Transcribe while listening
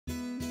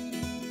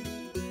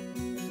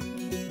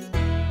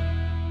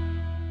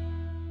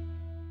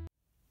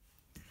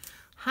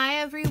Hi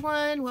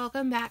everyone,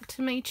 welcome back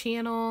to my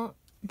channel.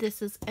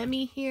 This is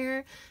Emmy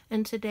here,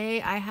 and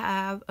today I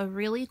have a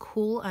really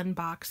cool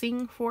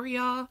unboxing for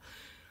y'all.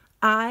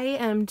 I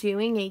am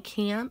doing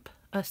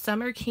a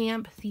summer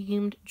camp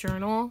themed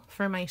journal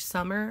for my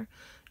summer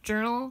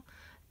journal,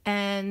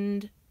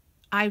 and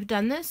I've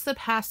done this the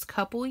past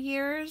couple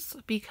years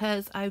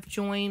because I've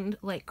joined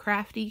like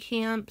crafty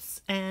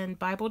camps and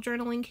Bible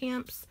journaling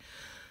camps.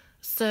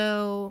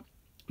 So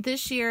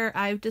this year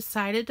I've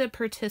decided to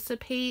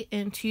participate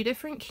in 2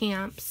 different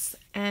camps,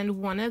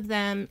 and one of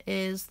them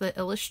is the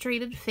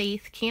Illustrated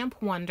Faith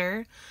Camp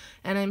Wonder,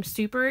 and I'm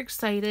super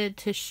excited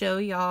to show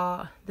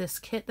y'all this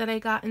kit that I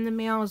got in the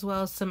mail as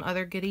well as some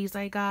other goodies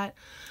I got.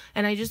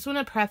 And I just want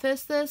to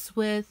preface this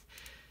with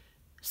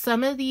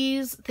some of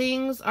these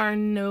things are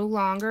no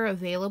longer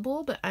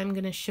available, but I'm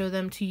going to show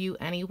them to you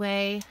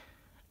anyway,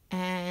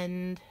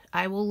 and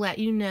I will let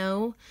you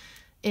know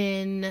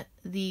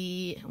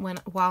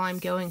while I'm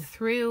going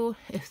through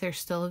if they're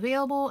still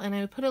available, and I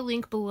would put a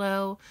link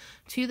below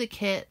to the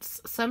kits.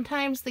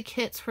 Sometimes the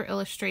kits for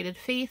Illustrated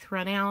Faith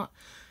run out,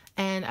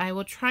 and I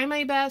will try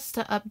my best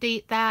to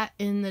update that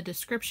in the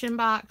description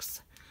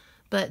box.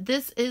 But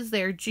this is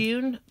their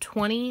June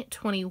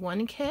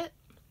 2021 kit,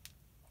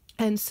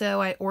 and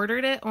so I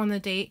ordered it on the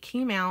day it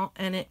came out,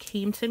 and it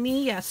came to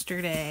me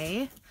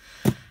yesterday.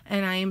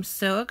 And I am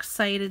so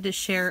excited to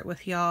share it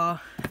with y'all.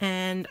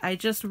 And I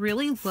just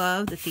really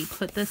love that they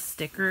put the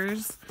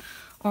stickers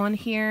on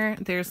here.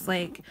 There's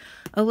like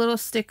a little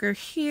sticker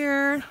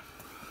here,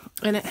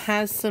 and it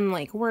has some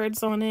like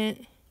words on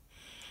it.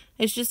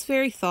 It's just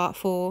very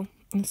thoughtful.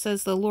 It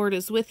says "The Lord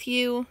is with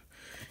you"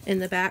 in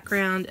the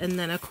background, and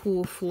then a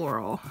cool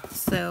floral.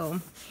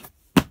 So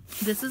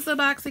this is the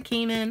box it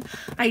came in.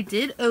 I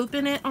did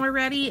open it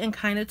already and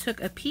kind of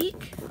took a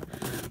peek.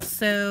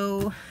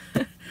 So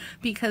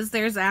because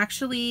there's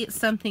actually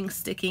something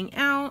sticking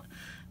out,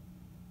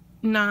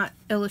 not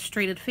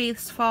Illustrated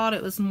Faith's fault.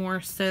 It was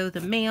more so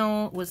the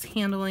mail was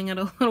handling it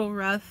a little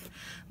rough,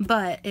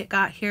 but it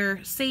got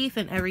here safe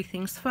and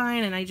everything's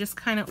fine, and I just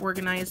kind of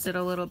organized it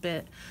a little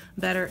bit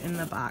better in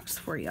the box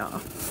for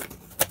y'all.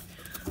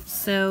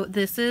 So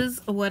this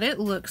is what it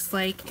looks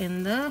like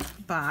in the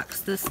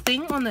box. This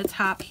thing on the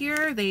top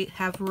here, they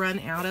have run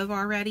out of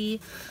already.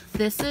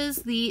 This is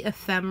the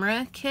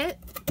ephemera kit,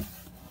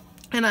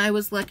 and I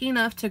was lucky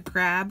enough to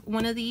grab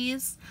one of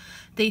these.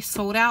 They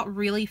sold out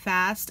really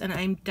fast, and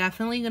I'm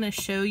definitely going to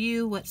show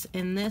you what's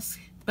in this,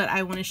 but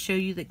I want to show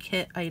you the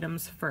kit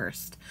items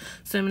first.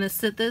 So I'm going to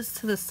set this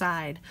to the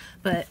side,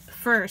 but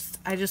first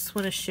I just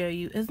want to show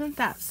you, isn't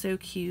that so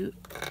cute,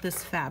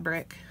 this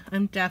fabric?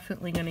 I'm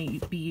definitely going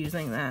to be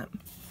using that.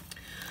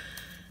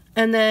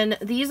 And then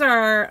these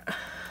are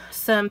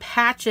some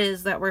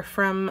patches that were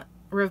from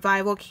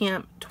Revival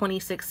Camp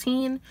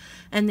 2016,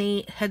 and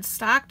they had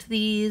stocked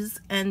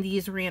these, and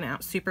these ran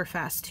out super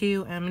fast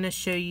too. I'm going to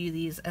show you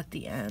these at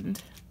the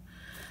end.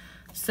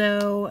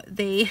 So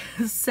they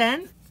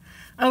sent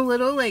a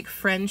little like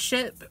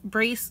friendship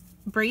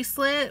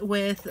bracelet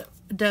with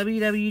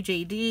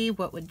WWJD,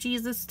 what would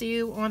Jesus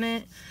do, on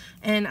it,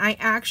 and I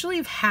actually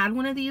have had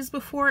one of these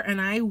before,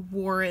 and I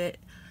wore it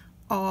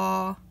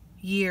all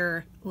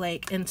year,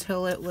 like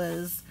until it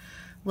was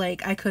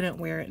like I couldn't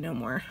wear it no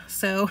more.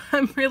 So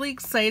I'm really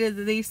excited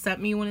that they sent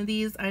me one of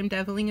these. I'm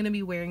definitely going to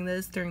be wearing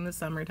this during the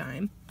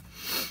summertime.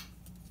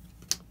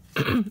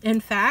 In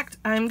fact,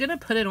 I'm going to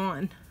put it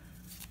on.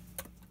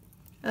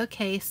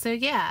 Okay, so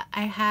yeah,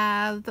 I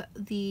have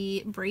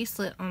the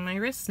bracelet on my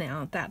wrist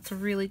now. That's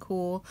really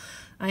cool.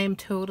 I am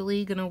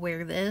totally going to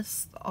wear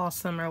this all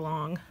summer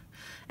long.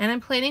 And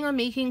I'm planning on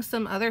making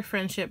some other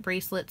friendship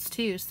bracelets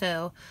too,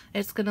 so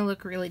it's going to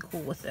look really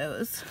cool with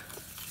those.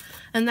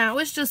 And that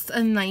was just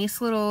a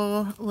nice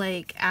little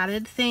like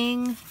added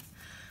thing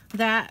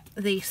that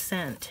they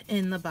sent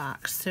in the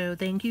box. So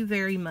thank you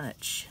very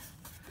much.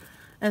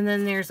 And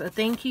then there's a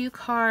thank you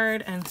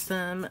card and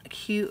some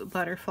cute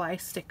butterfly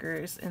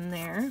stickers in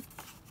there.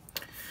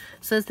 It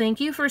says,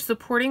 "Thank you for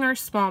supporting our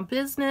small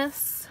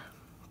business.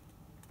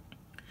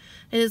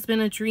 It has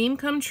been a dream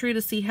come true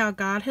to see how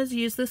God has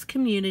used this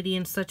community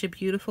in such a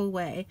beautiful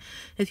way.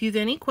 If you have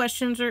any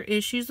questions or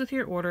issues with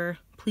your order,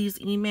 please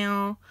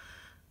email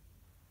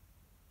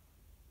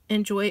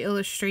Enjoy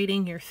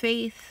Illustrating Your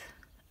Faith,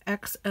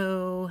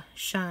 XO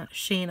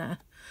Shana."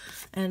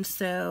 And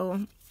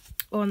so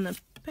on the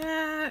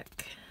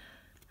back,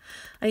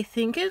 I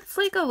think it's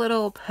like a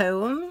little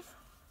poem.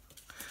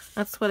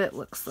 That's what it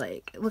looks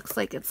like. It looks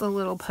like it's a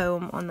little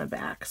poem on the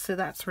back, so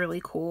that's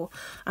really cool.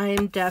 I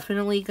am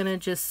definitely going to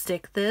just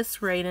stick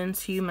this right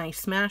into my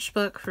smash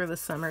book for the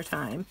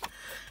summertime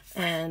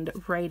and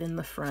right in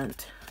the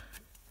front.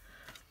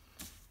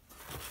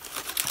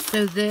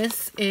 So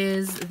this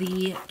is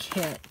the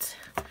kit,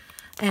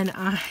 and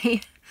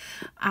I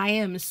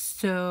am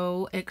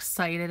so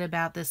excited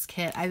about this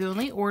kit. I've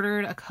only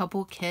ordered a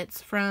couple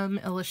kits from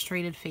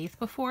Illustrated Faith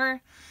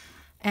before,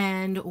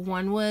 and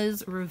one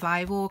was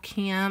Revival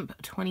Camp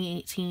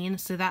 2018,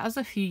 so that was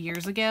a few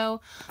years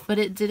ago, but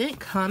it didn't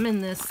come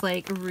in this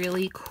like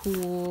really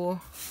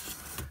cool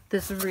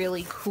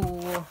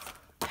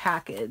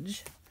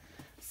package.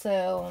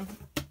 So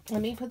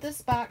let me put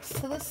this box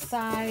to the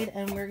side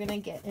and we're going to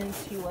get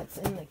into what's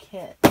in the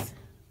kit.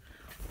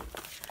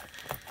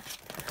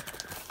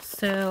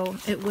 So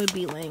it would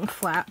be laying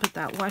flat, but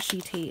that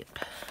washi tape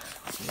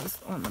is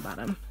on the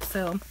bottom.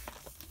 So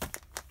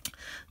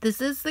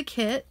this is the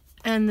kit,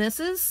 and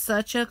this is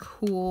such a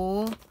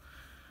cool,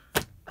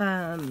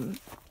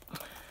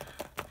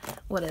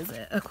 what is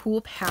it? A cool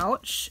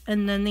pouch.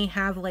 And then they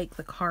have like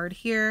the card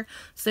here.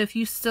 So if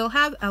you still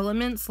have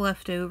elements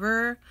left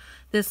over,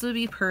 this would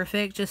be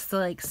perfect just to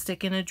like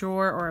stick in a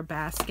drawer or a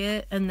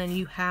basket, and then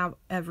you have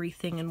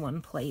everything in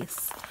one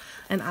place.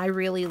 And I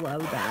really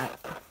love that.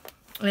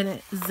 And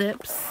it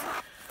zips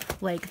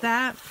like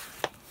that.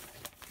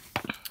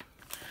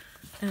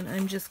 And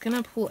I'm just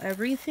gonna pull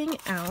everything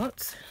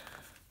out.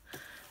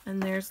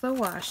 And there's the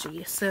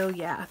washi. So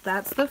yeah,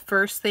 that's the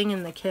first thing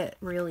in the kit,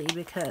 really,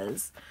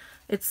 because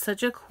it's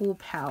such a cool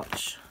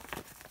pouch.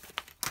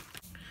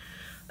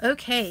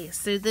 Okay,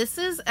 so this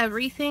is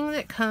everything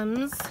that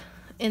comes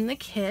in the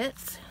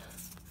kit.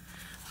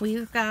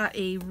 We've got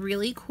a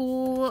really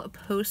cool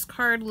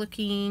postcard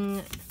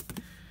looking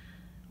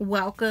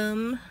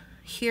welcome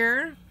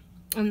here,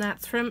 and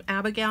that's from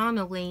Abigail and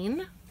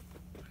Elaine.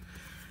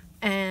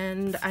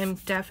 And I'm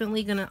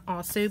definitely gonna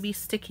also be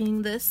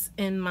sticking this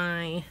in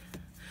my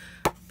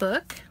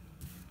book.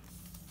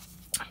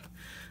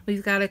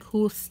 We've got a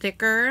cool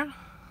sticker.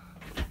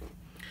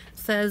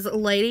 Says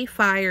light a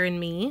fire in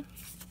me.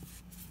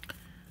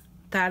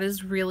 That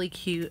is really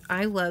cute.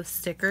 I love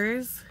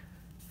stickers.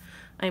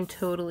 I'm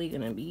totally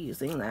gonna be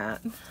using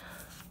that.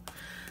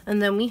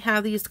 And then we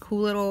have these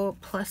cool little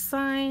plus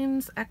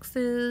signs,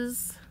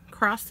 X's,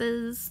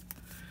 crosses,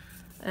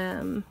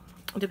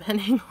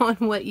 depending on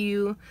what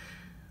you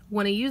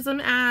want to use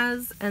them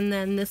as. And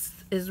then this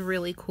is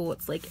really cool.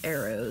 It's like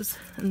arrows,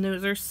 and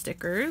those are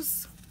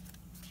stickers.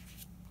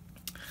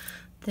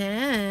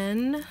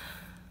 Then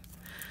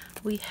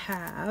we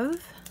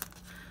have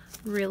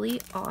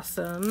really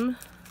awesome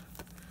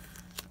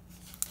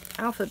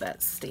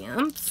alphabet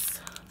stamps,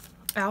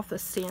 alpha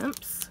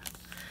stamps.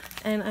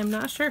 And I'm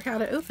not sure how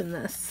to open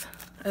this.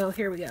 Oh,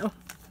 here we go.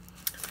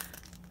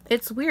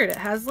 It's weird. It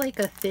has like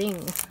a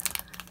thing.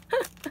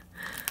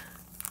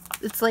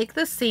 It's like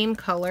the same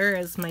color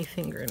as my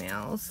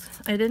fingernails.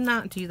 I did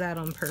not do that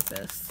on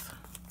purpose,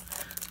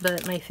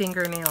 but my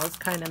fingernails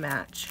kind of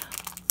match.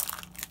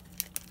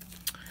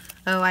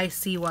 Oh, I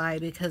see why,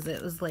 because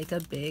it was like a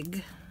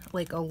big,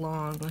 like a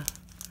long,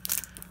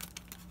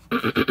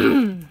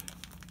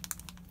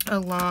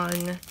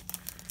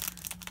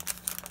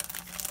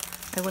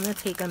 I want to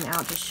take them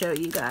out to show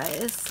you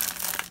guys.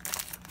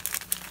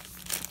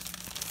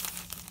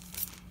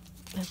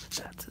 I put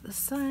that to the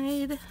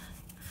side.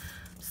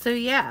 So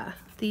yeah,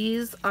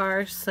 these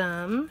are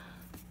some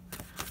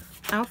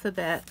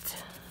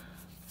alphabet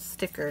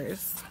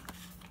stickers.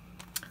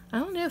 I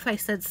don't know if I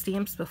said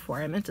stamps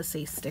before. I meant to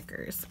say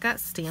stickers.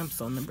 Got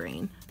stamps on the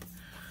brain.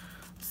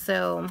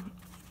 So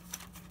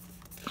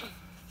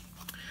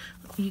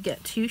you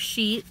get 2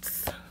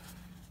 sheets,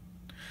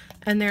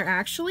 and they're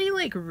actually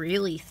like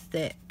really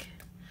thick.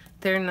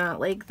 They're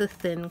not like the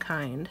thin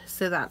kind,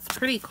 so that's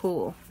pretty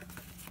cool.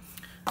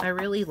 I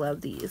really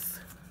love these.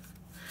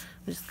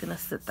 I'm just gonna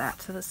set that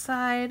to the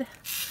side.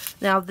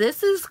 Now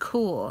this is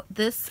cool.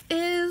 This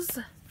is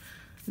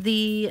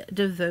the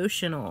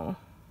devotional,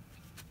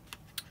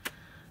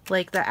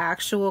 like the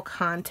actual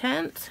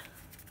content,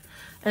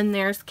 and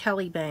there's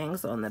Kelly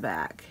Bangs on the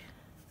back.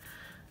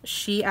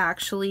 She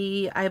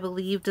actually, I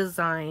believe,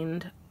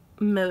 designed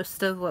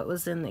most of what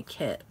was in the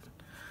kit.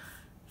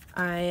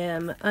 I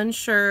am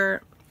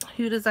unsure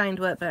who designed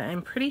what, but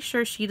I'm pretty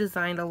sure she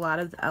designed a lot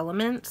of the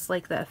elements,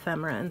 like the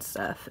ephemera and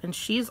stuff, and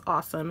she's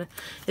awesome.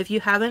 If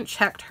you haven't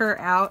checked her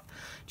out,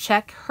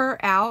 check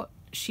her out.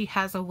 She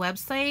has a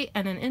website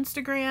and an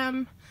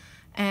Instagram,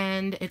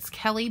 and it's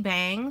Kelly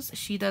Bangs.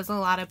 She does a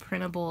lot of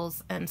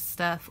printables and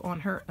stuff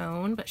on her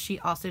own, but she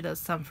also does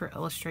some for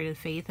Illustrated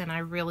Faith, and I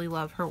really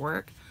love her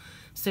work.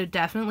 So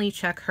definitely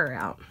check her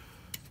out.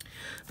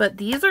 But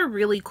these are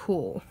really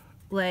cool.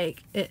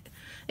 Like,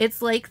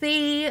 it's like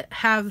they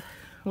have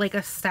like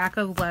a stack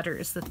of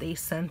letters that they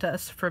sent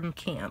us from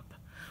camp,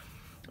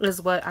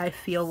 is what I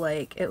feel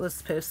like it was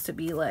supposed to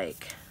be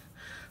like.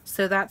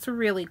 So that's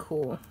really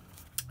cool.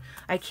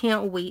 I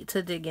can't wait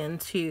to dig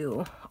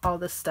into all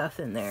the stuff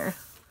in there.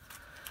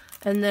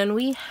 And then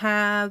we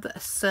have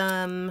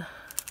some,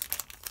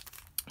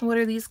 what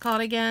are these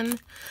called again?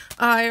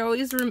 I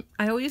always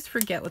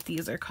forget what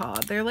these are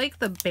called. They're like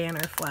the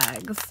banner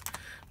flags,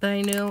 but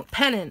I know,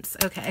 pennants,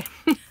 okay.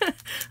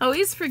 I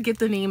always forget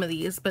the name of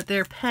these, but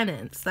they're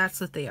pennants.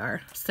 That's what they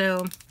are.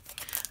 So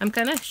I'm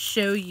gonna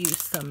show you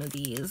some of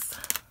these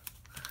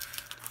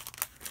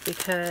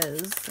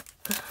because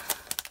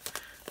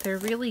they're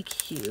really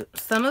cute.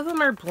 Some of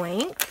them are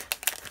blank,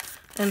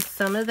 and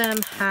some of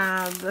them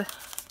have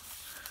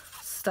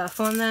stuff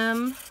on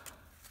them.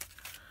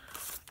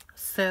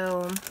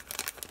 So,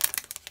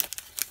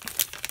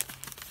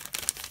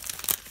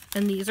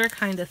 and these are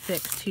kind of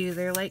thick too.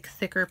 They're like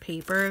thicker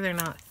paper. They're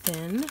not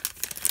thin,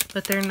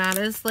 but they're not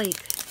as like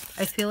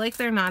I feel like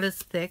they're not as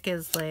thick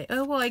as like,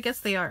 oh, well, I guess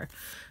they are.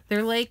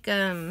 They're like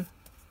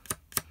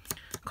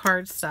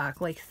cardstock,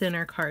 like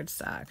thinner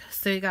cardstock.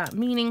 So you got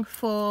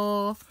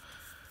Meaningful.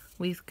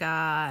 We've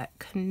got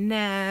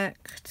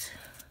Connect.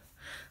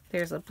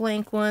 There's a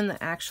blank one that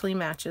actually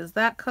matches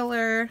that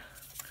color.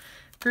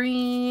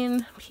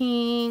 Green,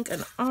 pink,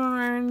 and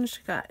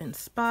orange. Got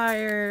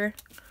Inspire.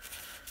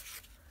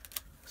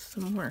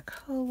 Some more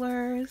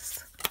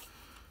colors.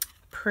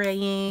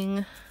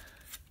 Praying.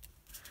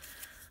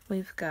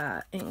 We've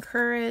got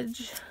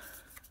Encourage.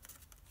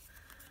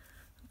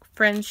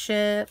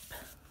 Friendship.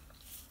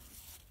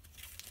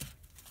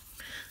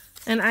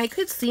 And I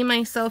could see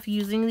myself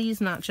using these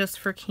not just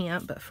for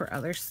camp, but for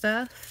other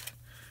stuff.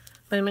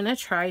 But I'm going to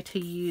try to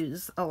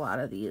use a lot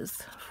of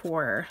these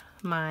for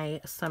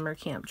my summer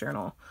camp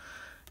journal.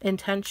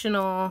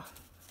 Intentional.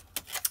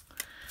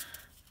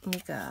 We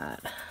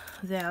got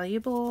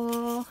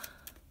Valuable.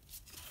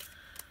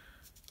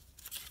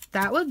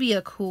 That would be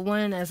a cool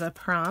one as a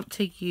prompt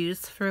to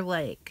use for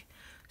like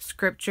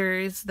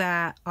scriptures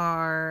that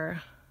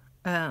are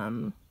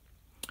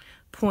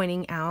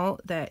pointing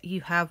out that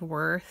you have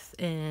worth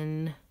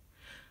in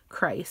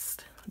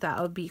Christ.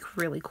 That would be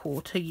really cool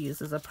to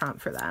use as a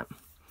prompt for that.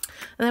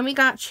 And then we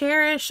got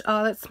Cherish.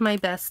 Oh, that's my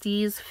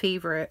bestie's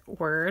favorite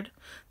word.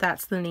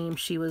 That's the name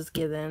she was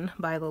given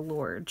by the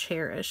Lord,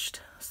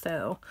 cherished.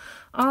 So,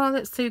 oh,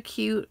 that's so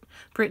cute.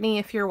 Brittany,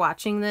 if you're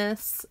watching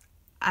this,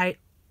 I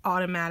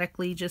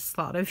automatically just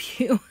thought of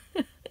you.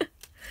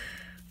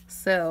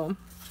 So,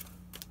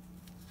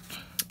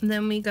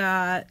 then we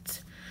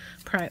got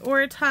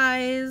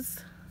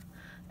Prioritize,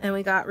 and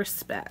we got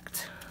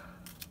Respect.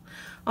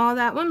 Oh,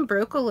 that one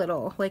broke a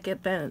little, like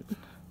it bent.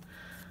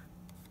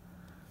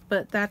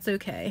 But that's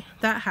okay.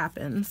 That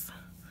happens.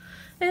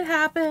 It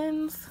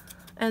happens.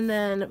 And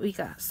then we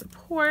got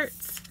Support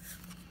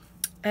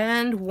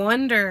and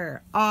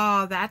Wonder.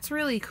 Oh, that's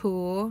really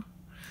cool.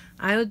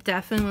 I would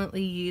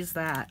definitely use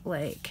that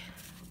like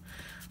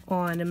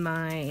on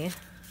my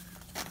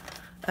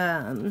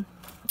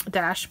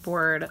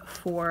dashboard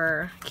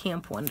for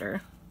Camp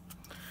Wonder.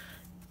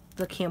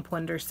 The Camp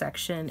Wonder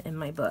section in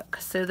my book.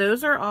 So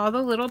those are all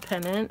the little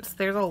pennants.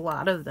 There's a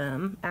lot of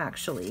them,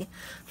 actually.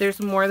 There's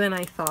more than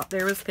I thought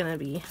there was going to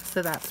be.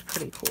 So that's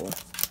pretty cool.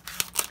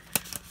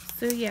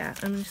 So yeah,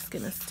 I'm just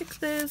going to stick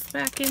those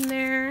back in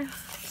there.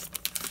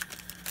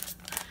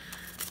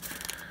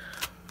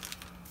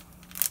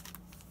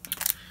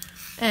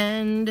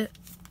 And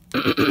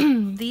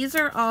these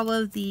are all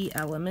of the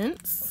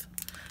elements.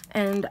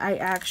 And I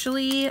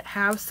actually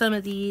have some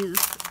of these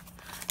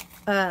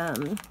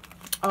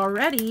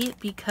already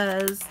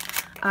because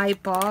I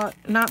got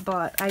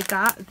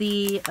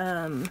the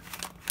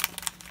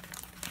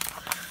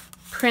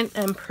Print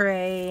and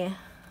Pray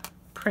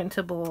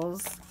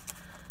printables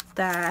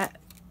that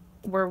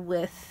were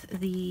with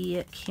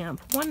the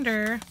Camp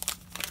Wonder,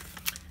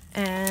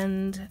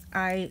 and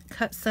I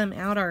cut some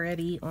out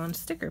already on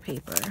sticker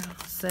paper.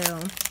 So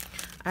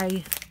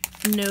I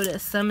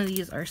noticed some of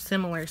these are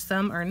similar,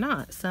 some are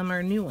not, some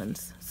are new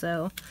ones.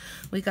 So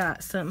we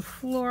got some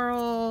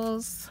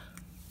florals.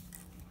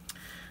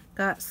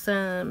 Got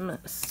some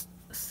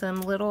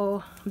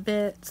little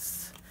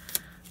bits,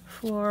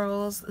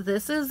 florals.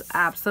 This is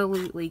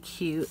absolutely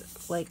cute,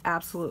 like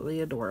absolutely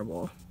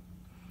adorable.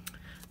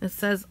 It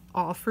says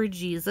All for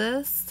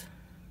Jesus,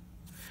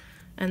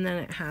 and then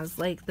it has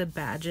like the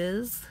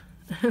badges,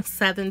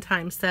 7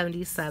 times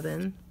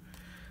 77.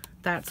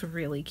 That's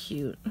really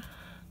cute.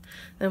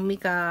 Then we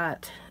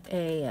got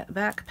a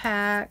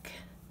backpack,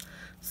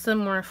 some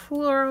more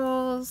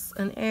florals,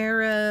 an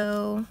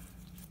arrow.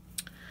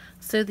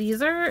 So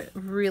these are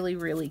really,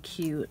 really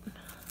cute.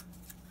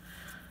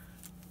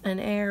 An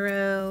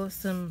arrow,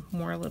 some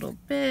more little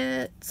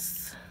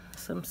bits,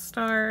 some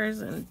stars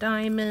and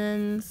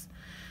diamonds.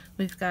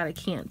 We've got a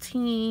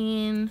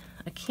canteen,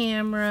 a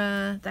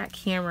camera. That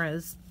camera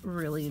is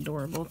really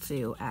adorable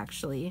too,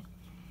 actually.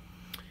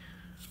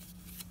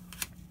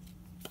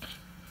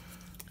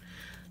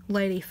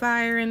 Light a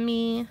Fire in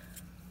Me.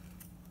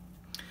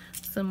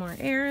 Some more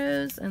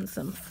arrows and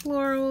some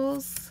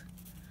florals.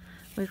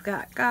 We've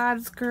got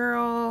God's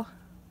Girl.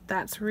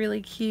 That's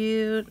really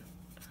cute.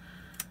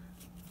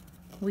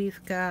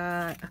 We've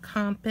got a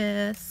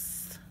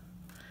compass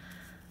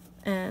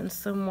and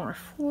some more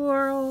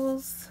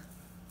florals.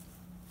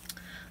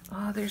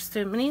 Oh, there's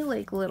so many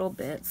like little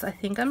bits. I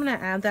think I'm gonna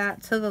add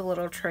that to the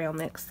little trail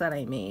mix that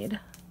I made.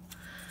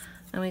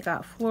 And we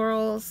got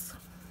florals,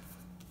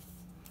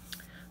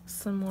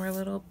 some more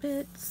little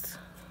bits.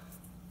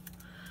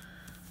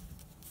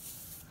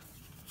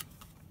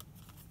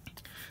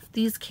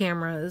 These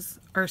cameras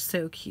are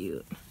so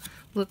cute.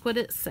 Look what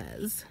it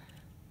says.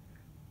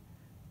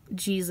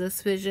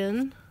 Jesus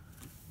Vision.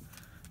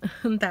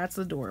 That's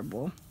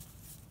adorable.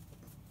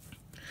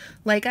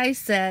 Like I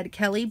said,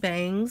 Kelly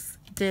Bangs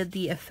did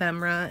the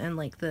ephemera and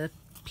like the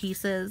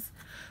pieces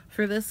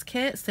for this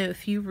kit. So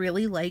if you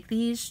really like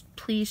these,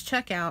 please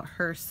check out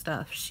her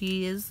stuff.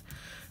 She is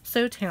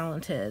so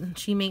talented.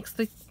 She makes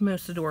the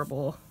most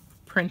adorable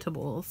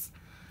printables.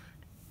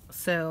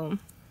 So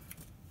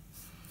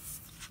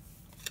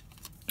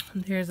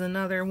There's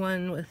another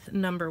one with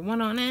number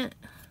 1 on it.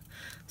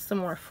 Some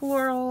more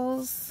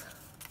florals.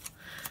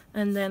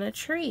 And then a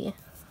tree.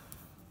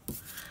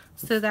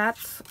 So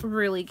that's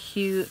really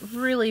cute.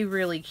 Really,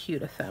 really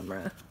cute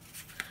ephemera.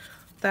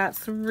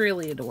 That's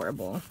really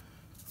adorable.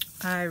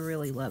 I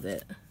really love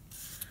it.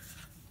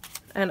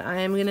 And I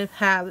am going to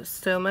have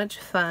so much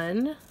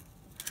fun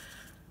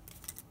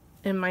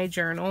in my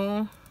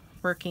journal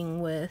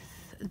working with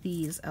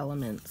these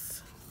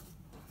elements.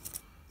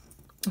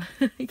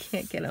 I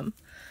can't get them.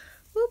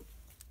 Whoop.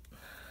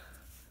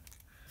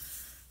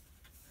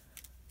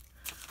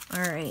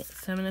 Alright,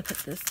 so I'm going to put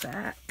this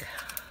back.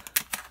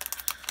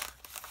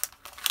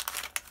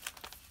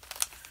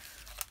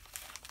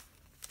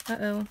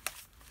 Uh-oh.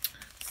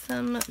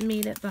 Some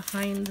made it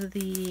behind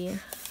the...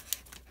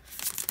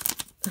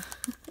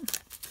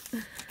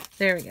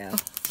 There we go.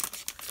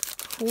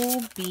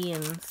 Cool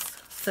beans.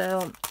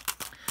 So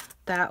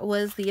that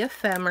was the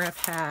ephemera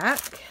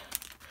pack.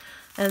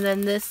 And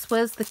then this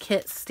was the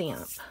kit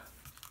stamp.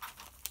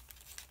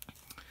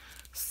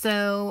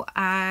 So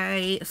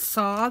I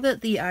saw that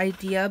the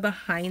idea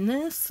behind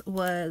this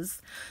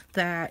was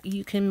that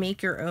you can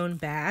make your own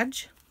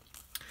badge.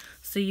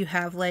 So you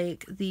have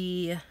like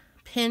the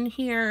pin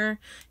here,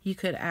 you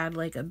could add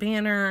like a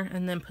banner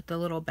and then put the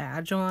little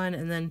badge on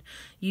and then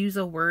use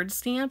a word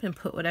stamp and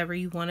put whatever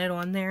you wanted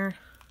on there.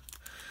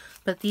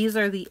 But these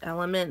are the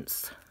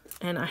elements,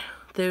 and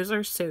those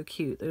are so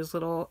cute, those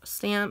little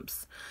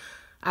stamps.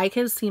 I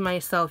can see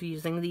myself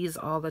using these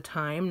all the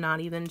time, not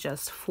even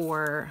just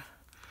for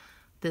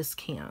this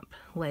camp.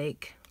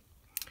 Like,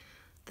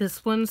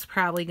 this one's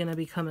probably going to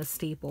become a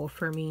staple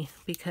for me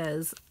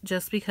because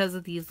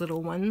of these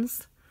little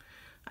ones.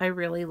 I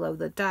really love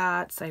the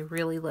dots. I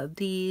really love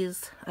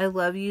these. I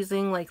love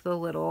using like the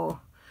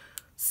little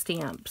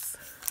stamps.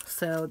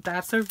 So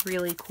that's a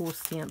really cool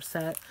stamp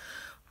set.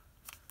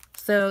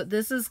 So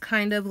this is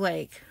kind of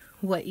like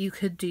what you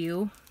could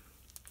do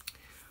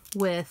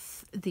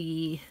with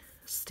the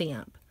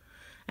stamp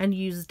and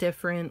use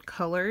different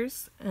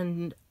colors,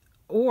 and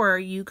or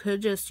you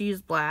could just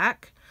use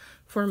black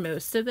for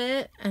most of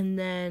it and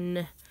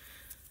then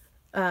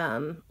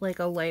like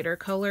a lighter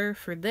color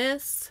for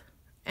this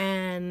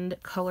and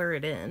color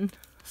it in.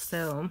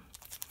 So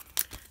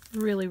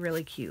really,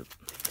 really cute.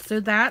 So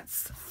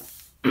that's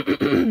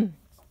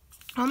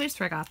almost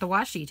forgot the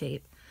washi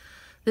tape.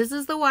 This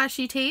is the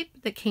washi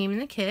tape that came in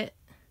the kit.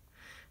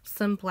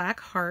 Some black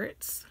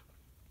hearts.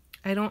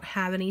 I don't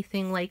have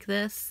anything like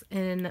this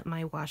in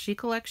my washi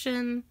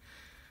collection,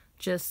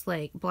 just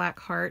like black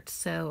hearts,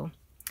 so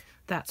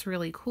that's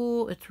really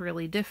cool. It's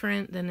really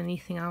different than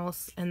anything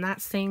else, and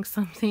that's saying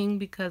something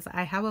because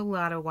I have a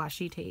lot of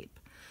washi tape.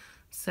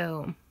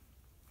 So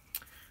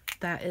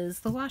that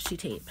is the washi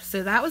tape.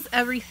 So that was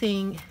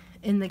everything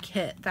in the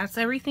kit. That's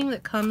everything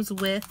that comes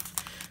with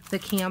the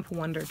Camp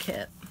Wonder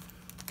kit.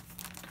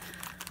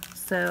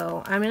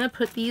 So I'm going to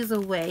put these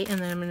away and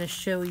then I'm going to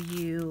show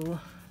you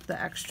the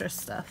extra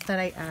stuff that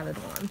I added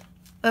on.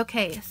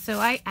 Okay, so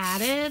I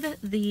added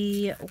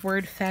the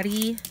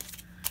Wordfetti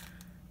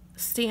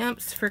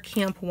stamps for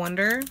Camp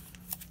Wonder.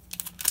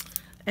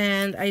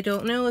 And I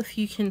don't know if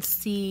you can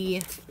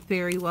see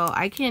very well.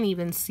 I can't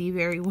even see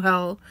very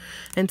well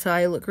until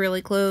I look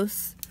really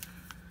close.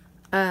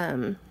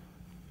 But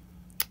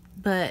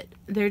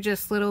they're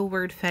just little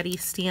Wordfetti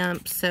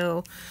stamps.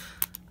 So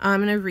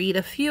I'm going to read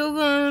a few of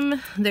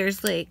them.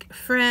 There's like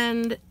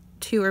friend,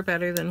 2 are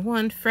better than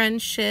 1,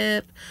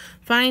 friendship,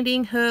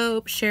 finding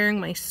hope, sharing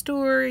my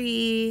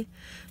story,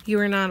 you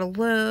are not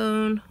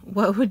alone,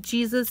 what would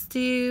Jesus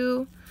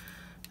do,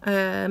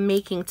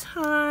 making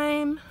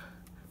time,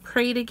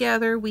 pray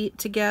together, weep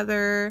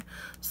together.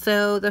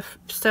 So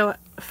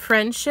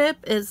friendship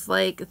is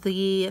like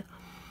the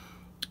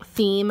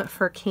theme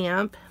for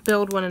camp.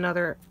 Build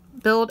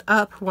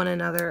up one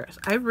another.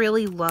 I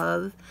really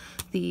love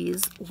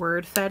these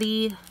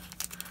Wordfetti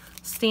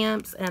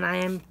stamps, and I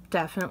am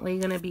definitely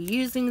going to be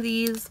using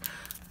these,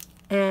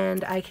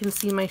 and I can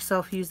see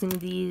myself using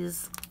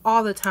these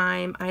all the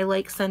time. I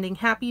like sending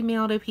happy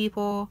mail to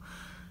people,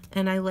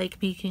 and I like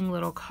making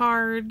little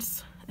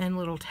cards and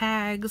little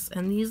tags,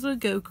 and these would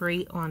go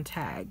great on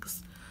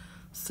tags.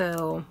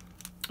 So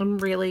I'm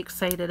really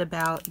excited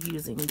about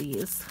using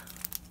these.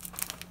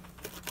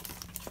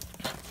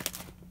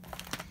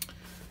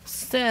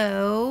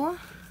 So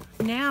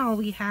now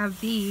we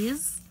have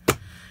these.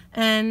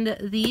 And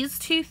these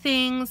 2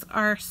 things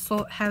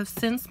have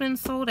since been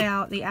sold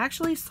out. They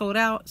actually sold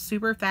out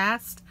super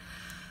fast.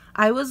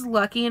 I was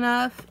lucky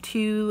enough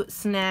to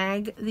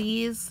snag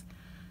these.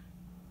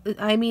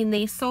 I mean,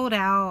 they sold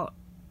out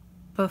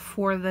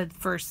before the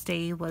first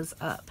day was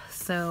up.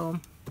 So,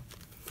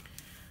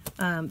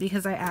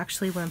 because I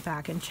actually went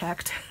back and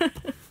checked.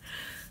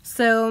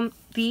 So,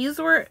 these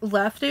were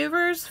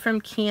leftovers from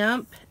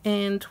camp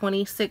in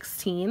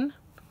 2016.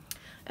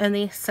 And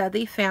they said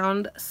they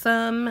found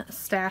some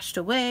stashed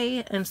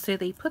away, and so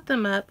they put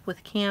them up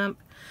with camp.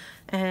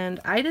 And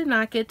I did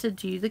not get to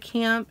do the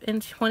camp in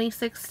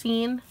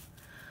 2016.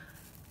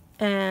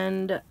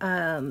 And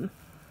so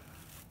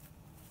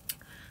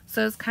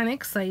I was kind of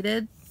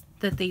excited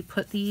that they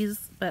put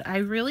these, but I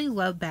really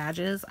love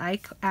badges. I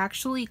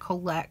actually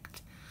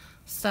collect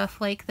stuff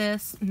like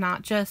this,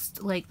 not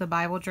just like the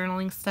Bible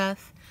journaling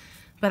stuff,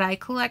 but I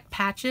collect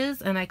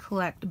patches and I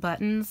collect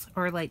buttons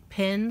or like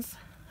pins.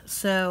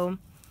 So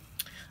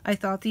I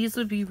thought these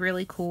would be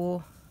really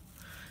cool,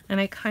 and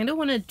I kind of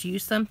want to do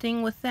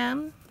something with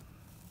them.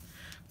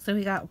 So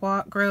we got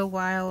Walk, Grow,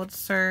 Wild,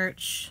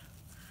 Search,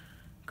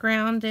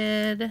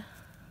 Grounded.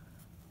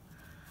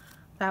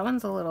 That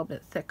one's a little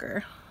bit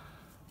thicker.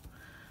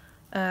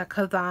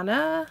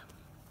 Kavana,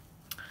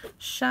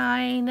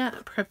 Shine,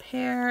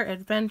 Prepare,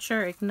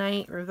 Adventure,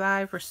 Ignite,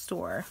 Revive,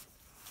 Restore.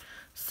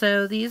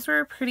 So these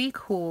were pretty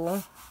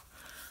cool,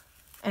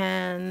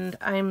 and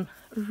I'm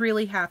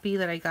really happy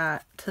that I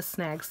got to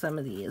snag some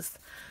of these.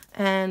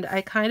 And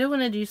I kind of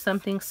want to do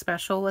something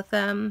special with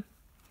them,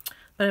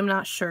 but I'm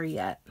not sure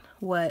yet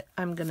what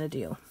I'm going to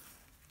do.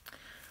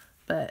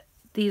 But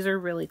these are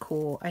really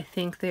cool. I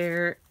think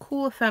they're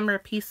cool ephemera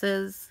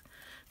pieces,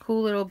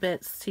 cool little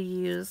bits to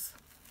use.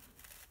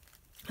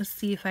 Let's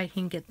see if I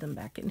can get them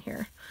back in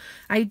here.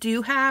 I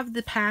do have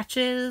the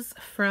patches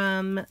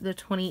from the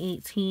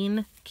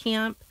 2018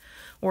 camp,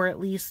 or at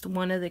least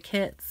one of the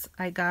kits.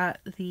 I got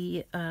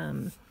the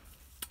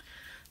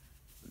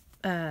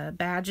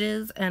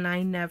badges, and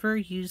I never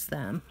use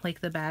them,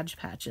 like the badge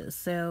patches.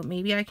 So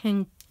maybe I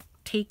can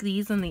take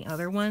these and the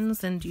other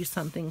ones and do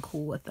something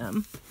cool with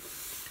them.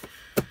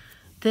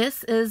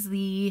 This is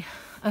the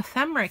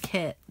ephemera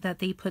kit that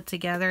they put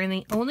together, and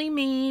they only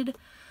made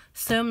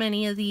so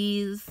many of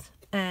these,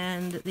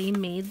 and they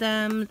made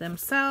them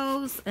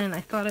themselves, and I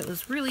thought it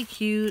was really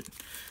cute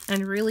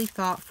and really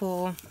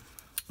thoughtful.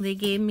 They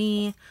gave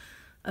me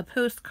a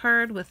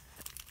postcard with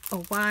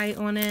a Y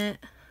on it,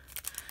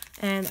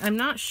 and I'm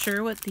not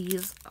sure what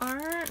these are.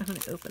 I'm going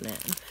to open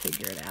it and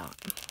figure it out.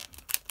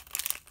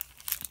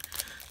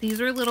 These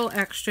are little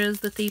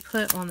extras that they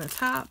put on the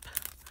top,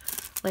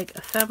 like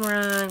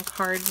ephemera and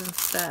cards and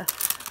stuff.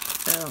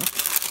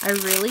 So I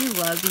really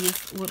love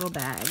these little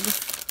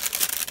bags.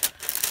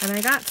 And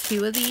I got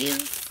 2 of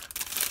these.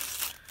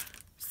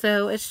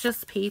 So it's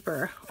just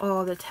paper.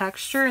 Oh, the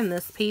texture in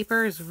this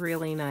paper is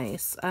really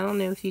nice. I don't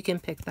know if you can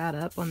pick that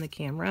up on the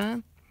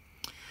camera,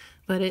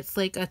 but it's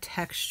like a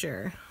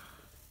texture.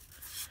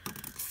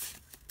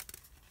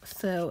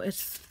 So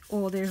it's,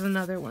 oh, there's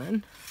another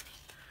one.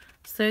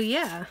 So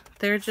yeah,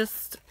 they're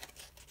just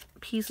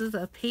pieces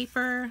of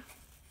paper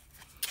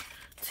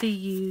to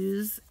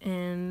use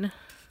in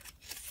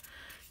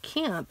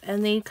camp,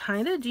 and they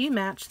kind of do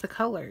match the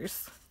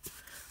colors.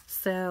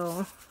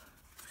 So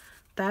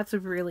that's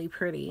really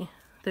pretty.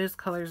 Those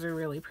colors are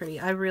really pretty.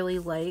 I really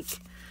like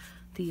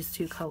these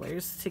 2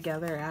 colors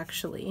together,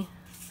 actually.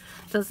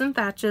 Doesn't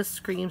that just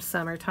scream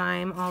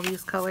summertime, all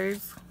these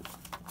colors?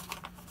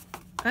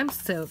 I'm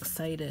so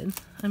excited.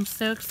 I'm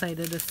so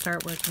excited to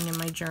start working in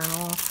my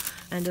journal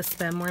and to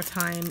spend more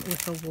time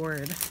with the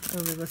Lord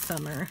over the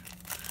summer.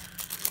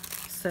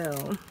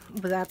 So,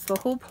 but that's the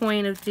whole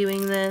point of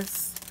doing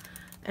this.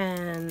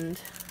 And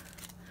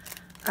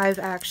I've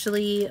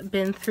actually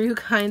been through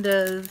kind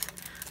of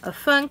a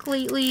funk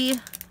lately,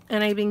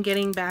 and I've been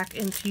getting back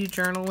into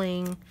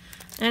journaling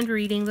and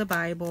reading the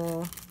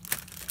Bible.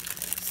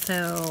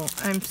 So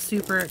I'm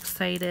super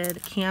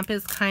excited. Camp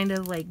has kind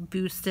of like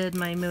boosted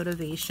my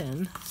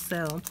motivation.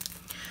 So,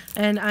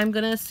 and I'm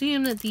going to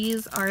assume that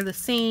these are the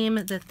same,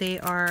 that they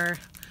are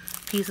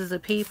pieces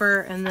of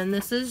paper, and then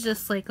this is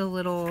just like a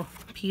little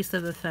piece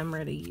of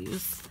ephemera to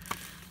use.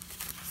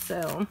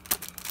 So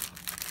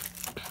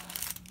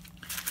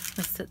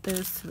let's set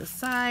those to the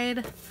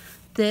side.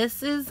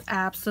 This is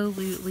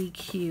absolutely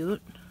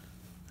cute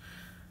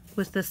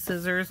with the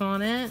scissors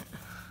on it.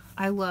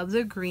 I love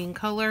the green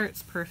color.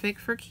 It's perfect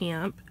for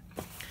camp.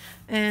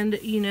 And,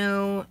 you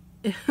know,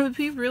 it would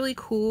be really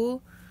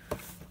cool.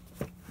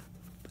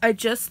 I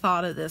just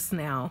thought of this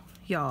now,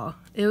 y'all.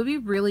 It would be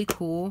really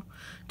cool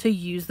to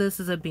use this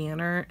as a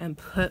banner and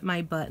put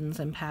my buttons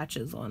and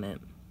patches on it.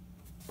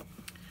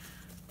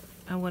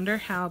 I wonder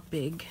how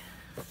big,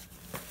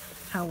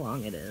 how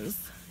long it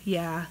is.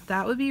 Yeah,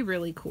 that would be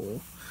really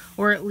cool.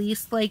 Or at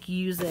least like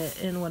use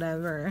it in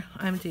whatever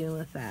I'm doing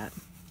with that.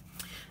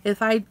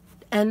 If I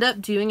end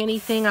up doing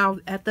anything, I'll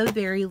at the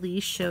very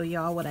least show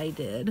y'all what I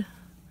did.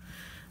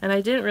 And I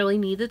didn't really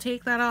need to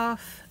take that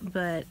off,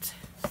 but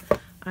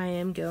I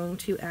am going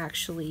to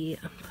actually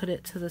put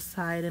it to the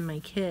side in my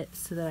kit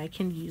so that I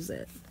can use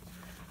it.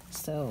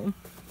 So,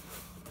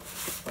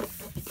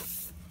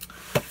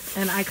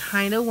 and I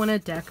kind of want to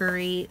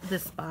decorate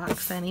this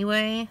box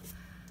anyway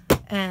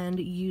and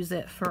use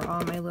it for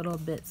all my little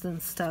bits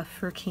and stuff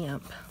for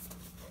camp.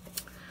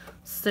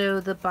 So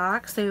the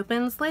box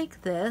opens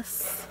like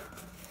this,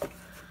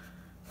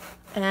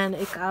 and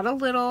it got a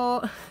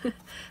little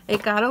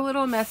it got a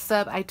little messed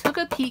up. I took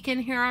a peek in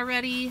here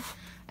already,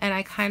 and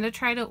I kind of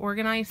tried to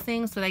organize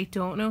things, but I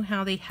don't know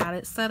how they had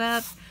it set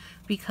up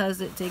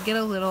because it did get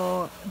a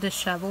little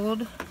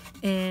disheveled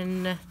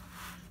in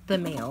the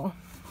mail.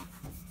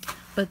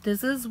 But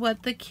this is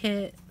what the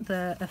kit,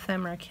 the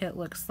ephemera kit,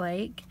 looks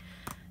like.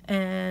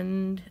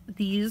 And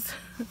these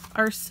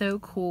are so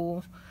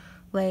cool.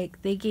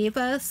 Like, they gave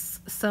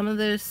us some of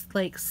those,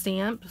 like,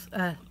 stamps,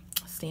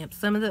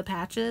 some of the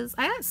patches.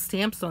 I got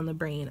stamps on the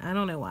brain. I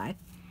don't know why.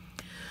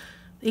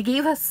 They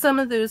gave us some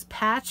of those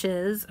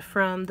patches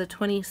from the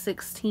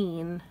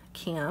 2016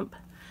 camp.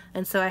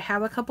 And so I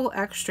have a couple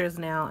extras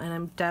now, and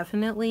I'm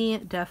definitely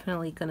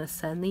going to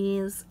send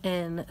these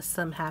in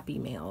some Happy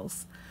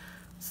Mails.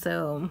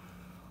 So,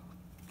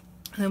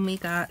 then we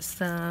got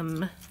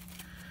some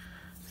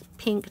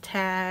pink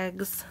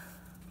tags.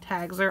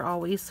 Tags are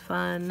always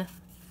fun.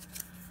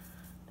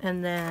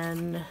 And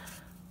then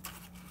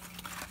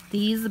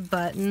these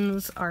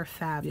buttons are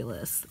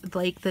fabulous.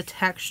 Like, the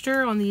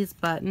texture on these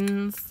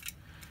buttons,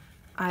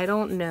 I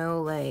don't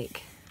know,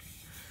 like,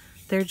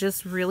 they're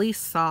just really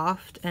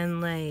soft,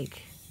 and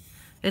like,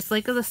 it's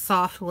like the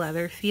soft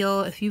leather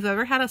feel. If you've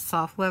ever had a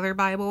soft leather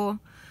Bible,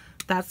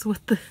 that's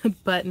what the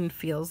button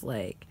feels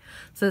like.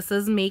 So it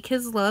says, make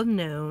his love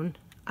known.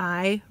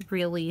 I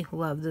really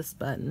love this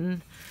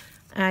button.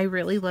 I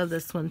really love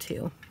this one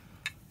too.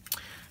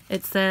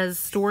 It says,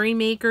 story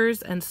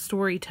makers and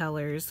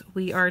storytellers,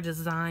 we are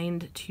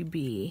designed to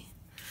be.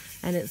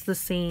 And it's the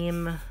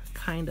same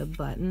kind of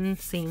button,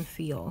 same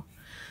feel.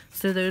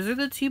 So those are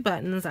the two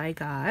buttons I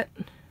got.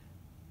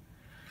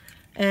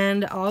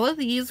 And all of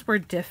these were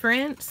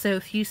different. So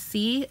if you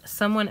see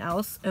someone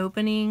else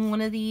opening one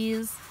of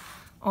these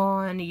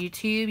on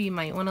YouTube, you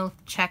might want to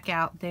check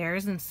out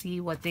theirs and see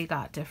what they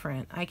got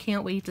different. I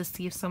can't wait to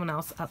see if someone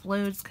else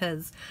uploads,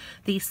 because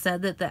they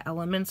said that the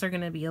elements are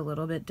going to be a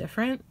little bit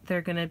different.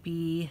 They're going to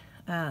be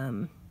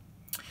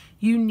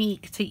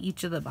unique to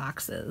each of the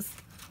boxes.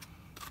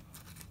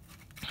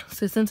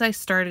 So since I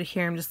started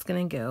here, I'm just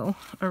going to go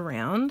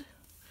around.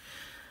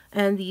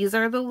 And these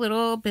are the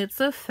little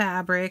bits of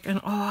fabric. And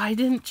oh, I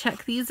didn't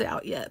check these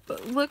out yet,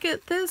 but look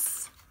at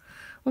this.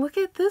 Look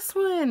at this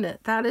one.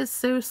 That is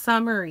so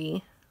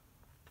summery.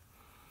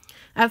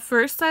 At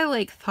first I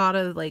like thought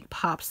of like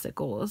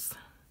popsicles,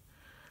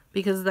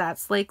 because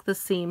that's like the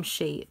same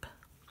shape.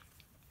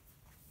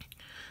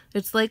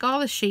 It's like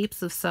all the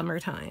shapes of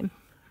summertime,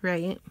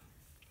 right?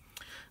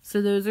 So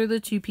those are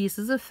the two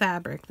pieces of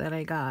fabric that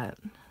I got.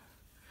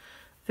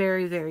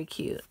 Very, very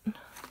cute.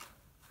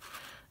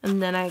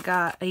 And then I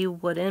got a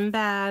wooden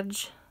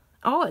badge.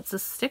 Oh, it's a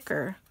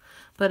sticker,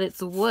 but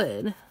it's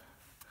wood.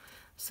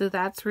 So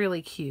that's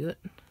really cute.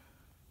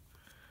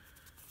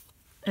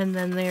 And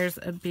then there's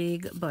a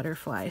big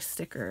butterfly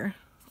sticker.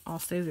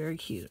 Also very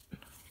cute.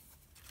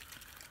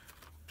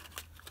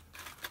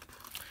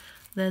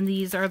 Then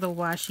these are the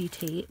washi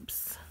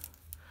tapes.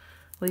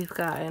 We've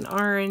got an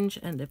orange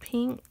and a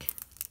pink.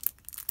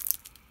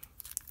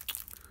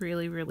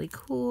 Really, really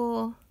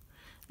cool.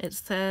 It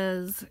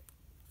says,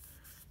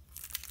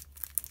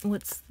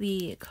 what's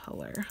the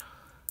color?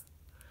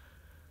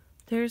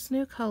 There's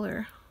no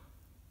color.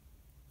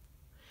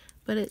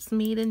 But it's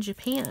made in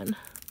Japan.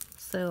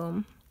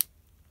 So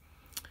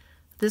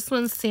this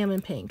one's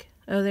salmon pink.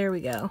 Oh, there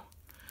we go.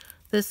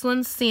 This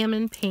one's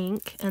salmon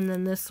pink, and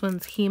then this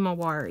one's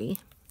himawari.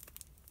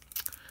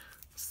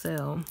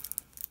 So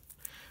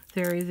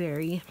very,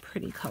 very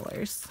pretty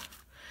colors.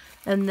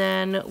 And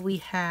then we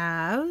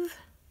have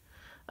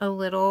a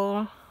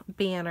little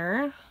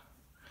banner.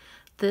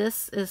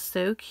 This is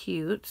so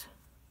cute.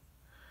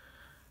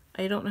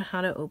 I don't know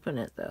how to open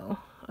it though.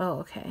 Oh,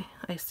 okay.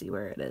 I see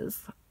where it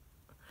is.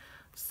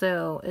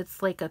 So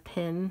it's like a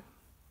pin,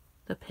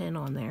 the pin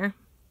on there.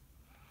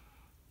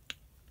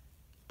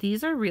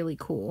 These are really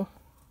cool.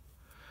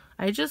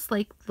 I just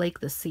like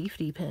the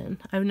safety pin.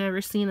 I've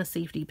never seen a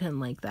safety pin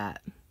like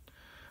that.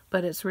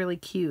 But it's really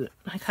cute.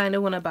 I kind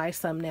of want to buy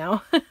some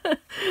now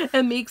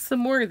and make some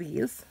more of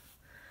these.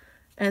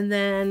 And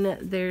then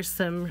there's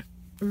some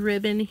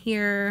ribbon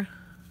here.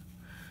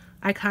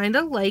 I kind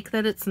of like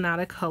that it's not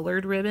a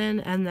colored ribbon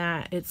and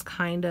that it's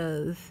kind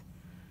of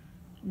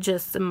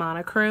just a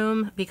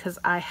monochrome, because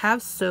I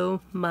have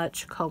so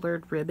much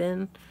colored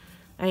ribbon.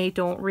 I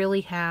don't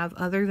really have,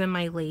 other than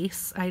my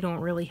lace, I don't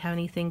really have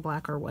anything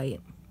black or white.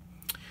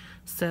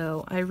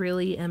 So I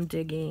really am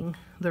digging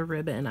the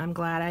ribbon. I'm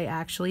glad I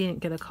actually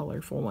didn't get a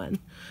colorful one.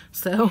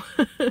 So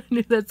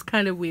that's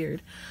kind of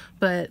weird.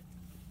 But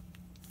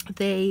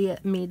they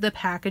made the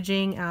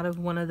packaging out of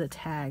one of the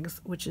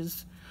tags, which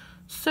is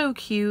so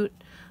cute.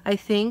 I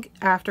think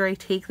after I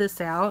take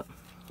this out,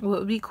 what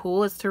would be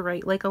cool is to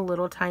write like a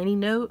little tiny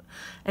note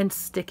and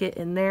stick it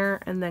in there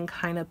and then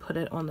kind of put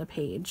it on the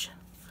page.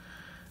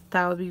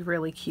 That would be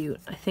really cute.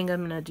 I think I'm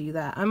going to do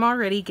that. I'm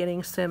already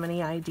getting so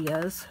many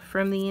ideas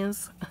from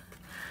these.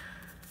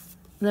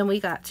 Then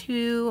we got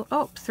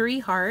three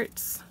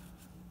hearts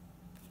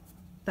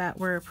that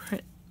were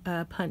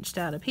punched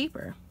out of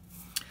paper.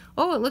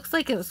 Oh, it looks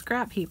like it was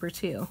scrap paper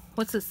too.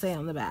 What's it say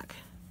on the back?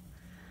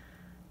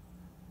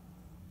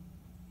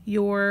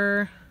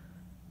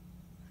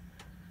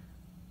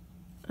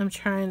 I'm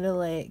trying to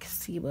like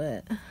see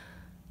what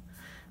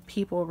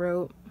people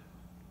wrote.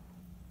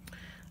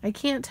 I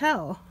can't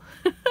tell.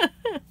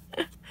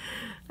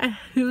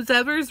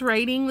 Whoever's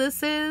writing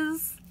this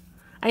is,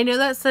 I know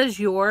that says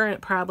your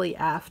and probably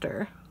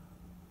after.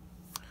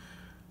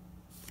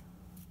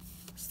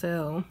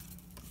 So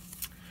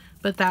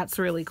But that's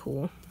really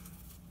cool.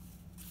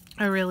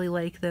 I really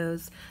like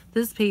those.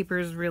 This paper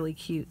is really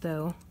cute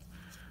though,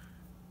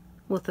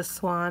 with the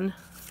swan.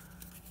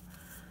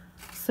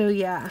 So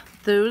yeah,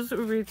 those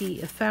were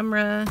the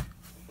ephemera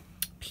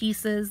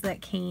pieces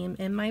that came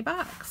in my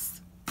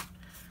box.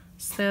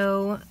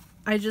 So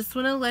I just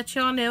want to let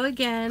y'all know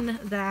again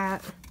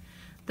that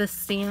the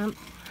stamp,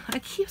 I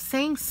keep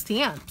saying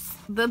stamps,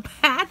 the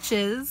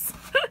patches.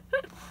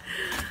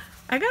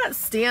 I got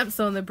stamps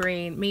on the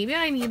brain. Maybe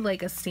I need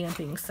like a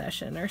stamping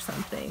session or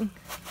something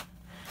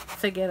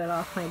to get it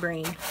off my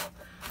brain.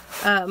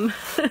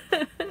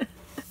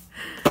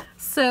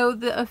 So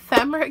the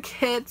ephemera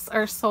kits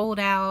are sold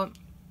out,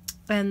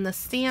 and the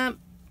stamp,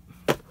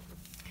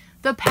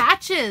 the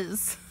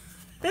patches.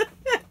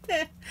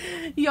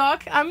 Y'all,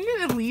 I'm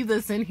gonna leave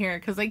this in here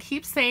because I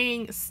keep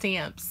saying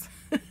stamps.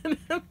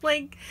 I'm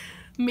like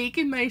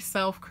making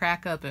myself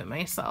crack up at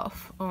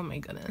myself. Oh my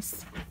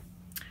goodness.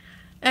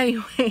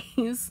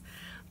 Anyways,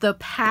 the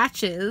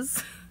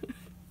patches.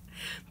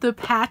 The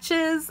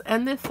patches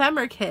and the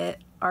ephemera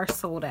kit are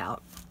sold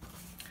out.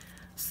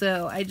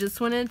 So I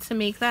just wanted to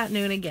make that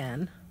known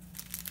again.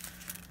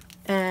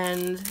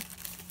 And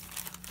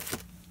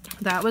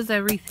that was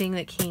everything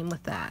that came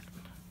with that.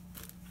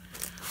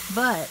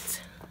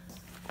 But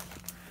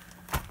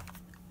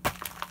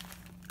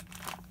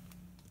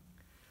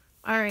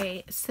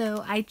alright,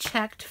 so I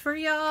checked for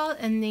y'all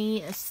and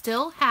they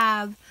still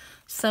have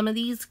some of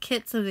these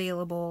kits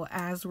available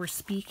as we're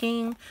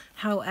speaking.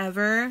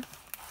 However,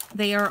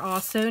 they are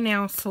also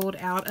now sold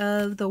out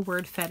of the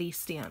Wordfetti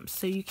stamps,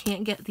 so you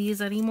can't get these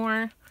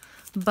anymore,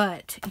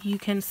 but you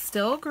can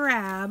still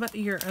grab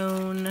your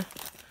own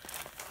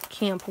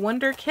Camp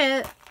Wonder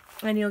kit,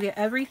 and you'll get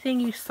everything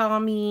you saw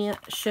me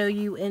show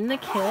you in the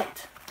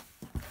kit.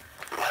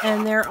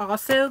 And they're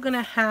also going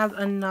to have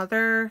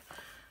another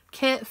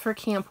kit for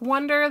Camp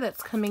Wonder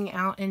that's coming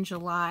out in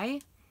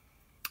July,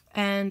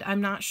 and I'm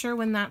not sure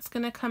when that's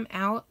going to come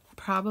out.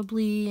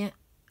 Probably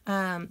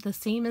the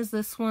same as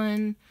this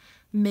one,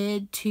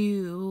 mid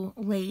to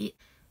late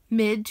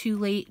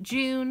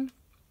June.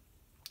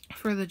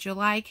 For the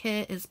July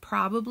kit is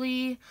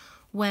probably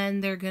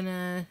when they're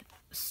gonna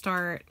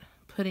start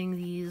putting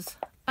these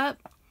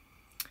up.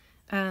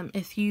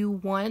 If you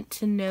want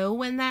to know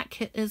when that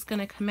kit is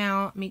gonna come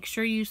out, make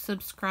sure you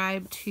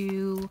subscribe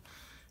to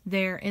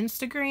their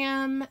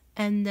Instagram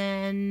and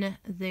then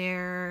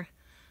their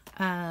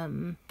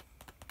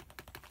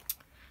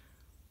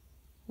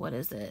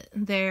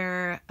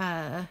their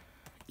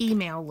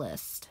email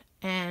list.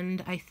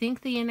 And I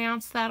think they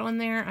announced that on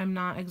there. I'm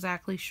not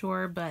exactly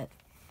sure, but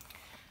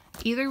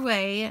either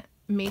way,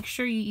 make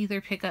sure you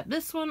either pick up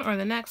this one or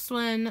the next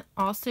one.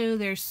 Also,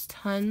 there's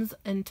tons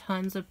and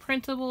tons of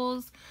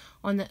printables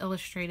on the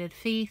Illustrated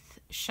Faith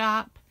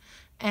shop.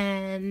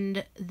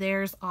 And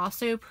there's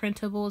also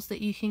printables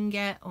that you can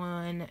get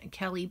on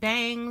Kelly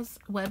Bang's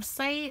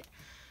website.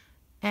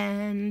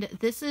 And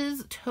this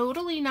is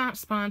totally not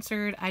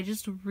sponsored. I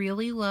just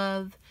really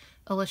love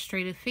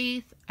Illustrated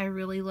Faith. I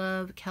really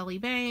love Kelly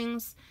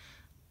Bang's,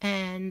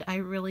 and I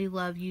really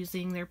love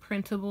using their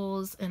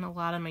printables in a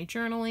lot of my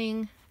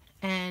journaling.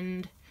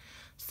 And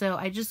so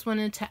I just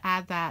wanted to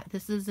add that.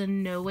 This is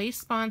in no way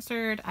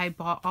sponsored. I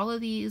bought all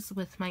of these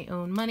with my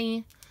own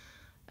money.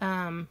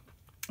 I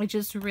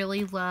just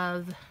really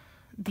love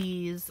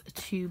these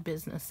two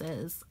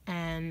businesses,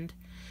 and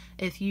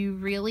if you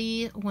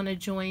really want to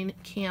join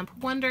Camp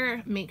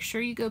Wonder, make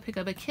sure you go pick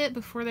up a kit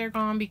before they're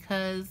gone,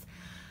 because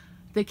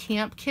the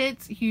camp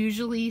kits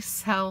usually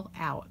sell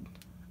out.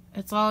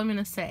 That's all I'm going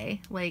to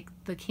say. Like,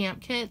 the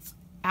camp kits,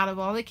 out of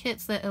all the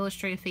kits that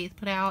Illustrated Faith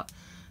put out,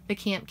 the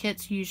camp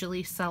kits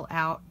usually sell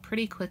out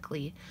pretty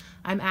quickly.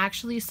 I'm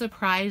actually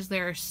surprised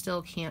there are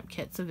still camp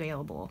kits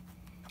available.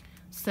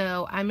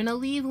 So I'm going to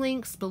leave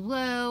links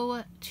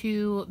below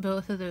to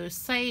both of those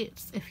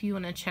sites if you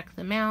want to check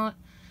them out.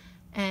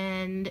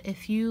 And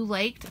if you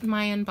liked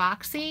my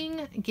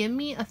unboxing, give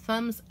me a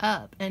thumbs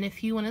up. And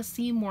if you want to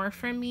see more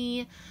from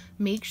me,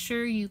 make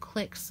sure you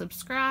click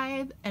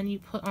subscribe and you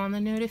put on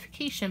the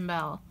notification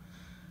bell.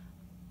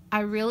 I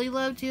really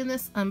love doing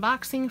this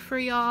unboxing for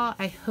y'all.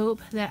 I hope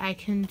that I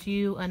can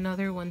do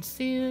another one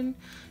soon.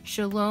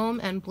 Shalom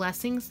and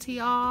blessings to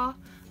y'all.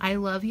 I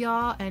love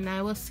y'all, and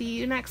I will see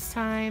you next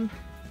time.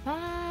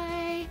 Bye.